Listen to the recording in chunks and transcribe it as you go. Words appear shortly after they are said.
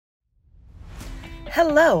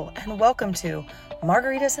Hello, and welcome to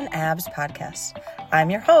Margaritas and Abs podcast. I'm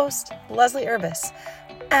your host, Leslie Urbis.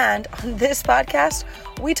 And on this podcast,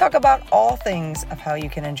 we talk about all things of how you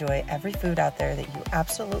can enjoy every food out there that you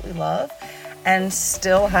absolutely love and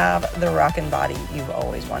still have the rockin' body you've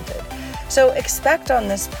always wanted. So expect on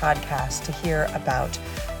this podcast to hear about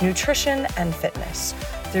nutrition and fitness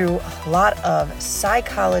through a lot of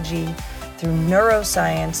psychology, through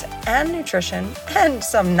neuroscience and nutrition, and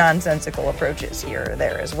some nonsensical approaches here or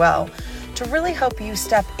there as well, to really help you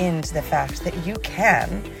step into the fact that you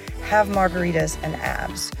can have margaritas and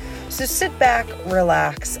abs. So sit back,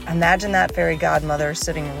 relax, imagine that fairy godmother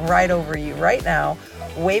sitting right over you right now,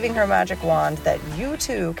 waving her magic wand that you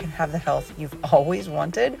too can have the health you've always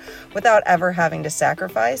wanted without ever having to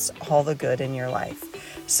sacrifice all the good in your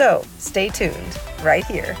life. So stay tuned right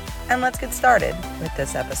here, and let's get started with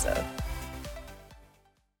this episode.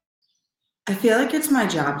 I feel like it's my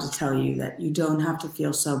job to tell you that you don't have to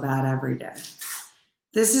feel so bad every day.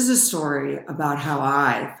 This is a story about how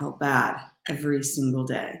I felt bad every single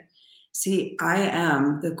day. See, I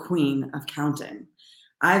am the queen of counting.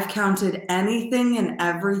 I've counted anything and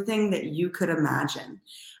everything that you could imagine.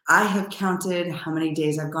 I have counted how many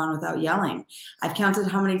days I've gone without yelling. I've counted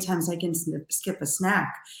how many times I can skip a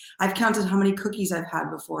snack. I've counted how many cookies I've had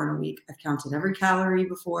before in a week. I've counted every calorie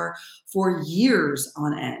before for years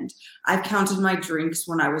on end. I've counted my drinks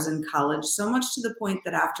when I was in college, so much to the point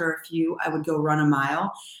that after a few, I would go run a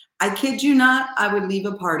mile. I kid you not, I would leave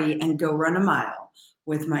a party and go run a mile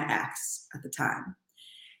with my ex at the time.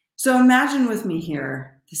 So imagine with me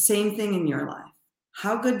here, the same thing in your life.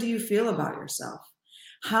 How good do you feel about yourself?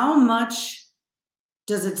 How much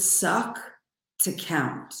does it suck to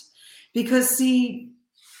count? Because see,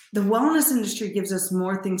 the wellness industry gives us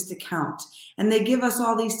more things to count, and they give us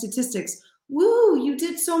all these statistics. Woo, you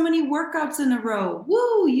did so many workouts in a row.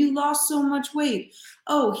 Woo, you lost so much weight.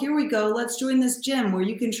 Oh, here we go. Let's join this gym where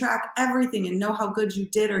you can track everything and know how good you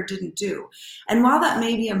did or didn't do. And while that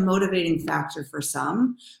may be a motivating factor for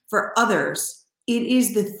some, for others, it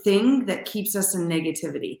is the thing that keeps us in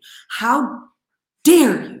negativity. How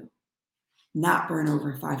dare you not burn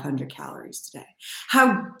over 500 calories today?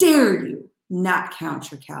 How dare you not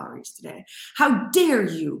count your calories today? How dare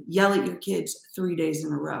you yell at your kids 3 days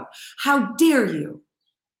in a row? How dare you?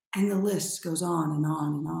 And the list goes on and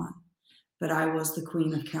on and on. But I was the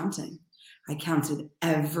queen of counting. I counted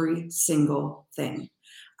every single thing.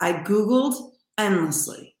 I Googled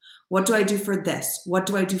endlessly. What do I do for this? What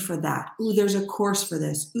do I do for that? Ooh, there's a course for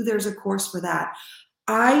this. Ooh, there's a course for that.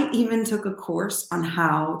 I even took a course on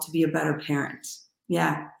how to be a better parent.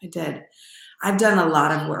 Yeah, I did. I've done a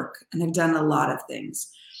lot of work and I've done a lot of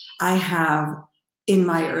things. I have, in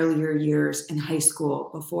my earlier years in high school,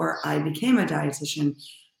 before I became a dietitian,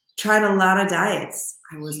 tried a lot of diets.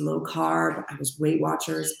 I was low carb, I was Weight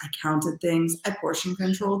Watchers, I counted things, I portion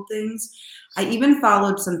controlled things. I even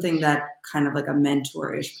followed something that kind of like a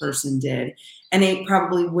mentor-ish person did and ate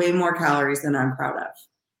probably way more calories than I'm proud of.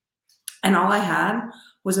 And all I had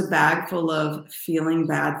was a bag full of feeling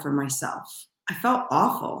bad for myself. I felt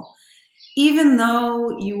awful. Even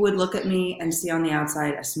though you would look at me and see on the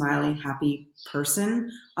outside a smiling, happy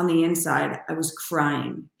person, on the inside, I was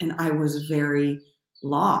crying and I was very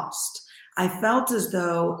lost. I felt as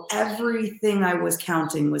though everything I was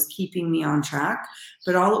counting was keeping me on track,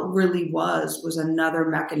 but all it really was another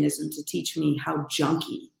mechanism to teach me how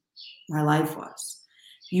junky my life was.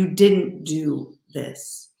 You didn't do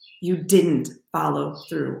this. You didn't follow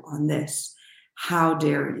through on this. How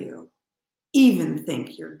dare you even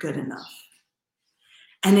think you're good enough?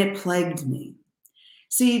 And it plagued me.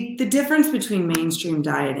 See, the difference between mainstream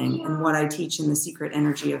dieting and what I teach in The Secret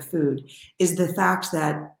Energy of Food is the fact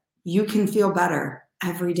that you can feel better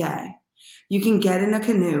every day. You can get in a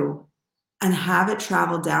canoe and have it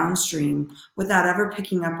travel downstream without ever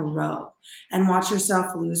picking up a row, and watch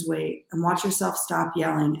yourself lose weight, and watch yourself stop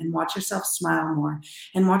yelling, and watch yourself smile more,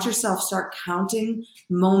 and watch yourself start counting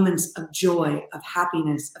moments of joy, of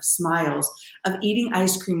happiness, of smiles, of eating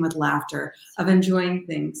ice cream with laughter, of enjoying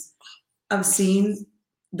things, of seeing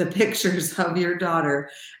the pictures of your daughter,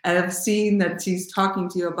 and of seeing that she's talking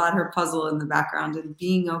to you about her puzzle in the background and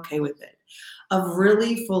being okay with it, of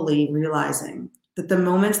really fully realizing that the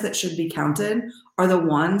moments that should be counted are the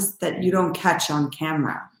ones that you don't catch on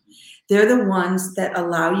camera. They're the ones that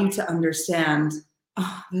allow you to understand,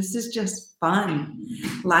 oh, this is just fun.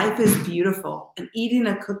 Life is beautiful, and eating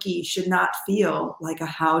a cookie should not feel like a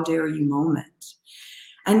how dare you moment.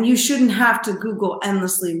 And you shouldn't have to Google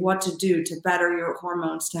endlessly what to do to better your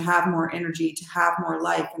hormones, to have more energy, to have more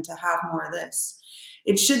life, and to have more of this.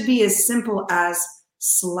 It should be as simple as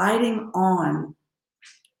sliding on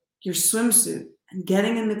your swimsuit and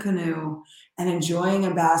getting in the canoe and enjoying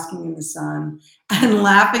and basking in the sun and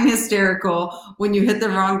laughing hysterical when you hit the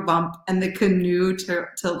wrong bump and the canoe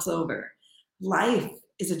tilts over. Life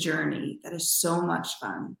is a journey that is so much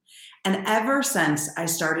fun. And ever since I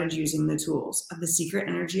started using the tools of the Secret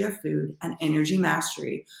Energy of Food and Energy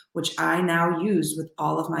Mastery, which I now use with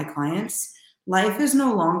all of my clients, life is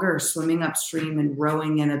no longer swimming upstream and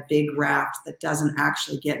rowing in a big raft that doesn't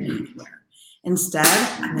actually get me anywhere. Instead,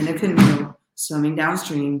 I'm in a canoe, swimming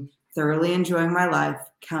downstream, thoroughly enjoying my life,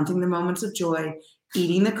 counting the moments of joy,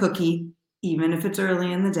 eating the cookie, even if it's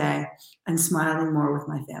early in the day, and smiling more with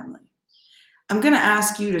my family. I'm going to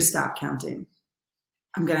ask you to stop counting.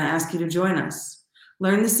 I'm going to ask you to join us.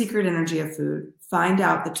 Learn the secret energy of food. Find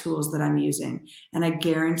out the tools that I'm using. And I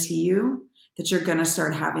guarantee you that you're going to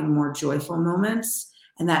start having more joyful moments.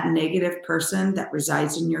 And that negative person that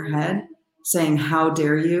resides in your head saying, how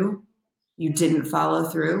dare you? You didn't follow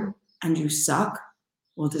through and you suck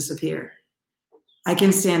will disappear. I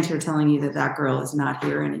can stand here telling you that that girl is not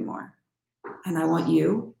here anymore. And I want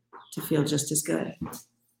you to feel just as good.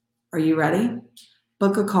 Are you ready?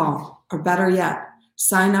 Book a call, or better yet,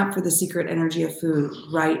 sign up for the Secret Energy of Food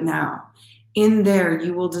right now. In there,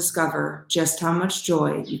 you will discover just how much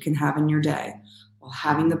joy you can have in your day while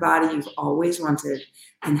having the body you've always wanted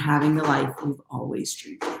and having the life you've always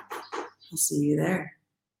dreamed of. I'll see you there.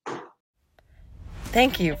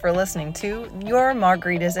 Thank you for listening to your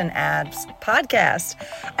Margaritas and Abs podcast.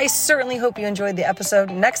 I certainly hope you enjoyed the episode.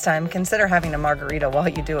 Next time, consider having a margarita while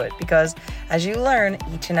you do it, because as you learn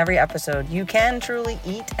each and every episode, you can truly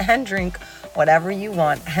eat and drink whatever you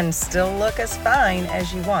want and still look as fine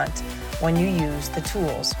as you want when you use the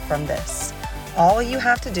tools from this. All you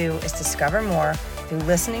have to do is discover more through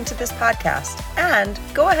listening to this podcast, and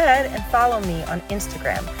go ahead and follow me on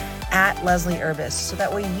Instagram at Leslie Urbis, so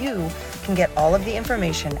that way you can get all of the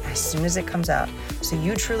information as soon as it comes out, so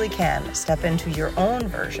you truly can step into your own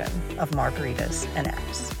version of Margaritas and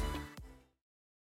Abs.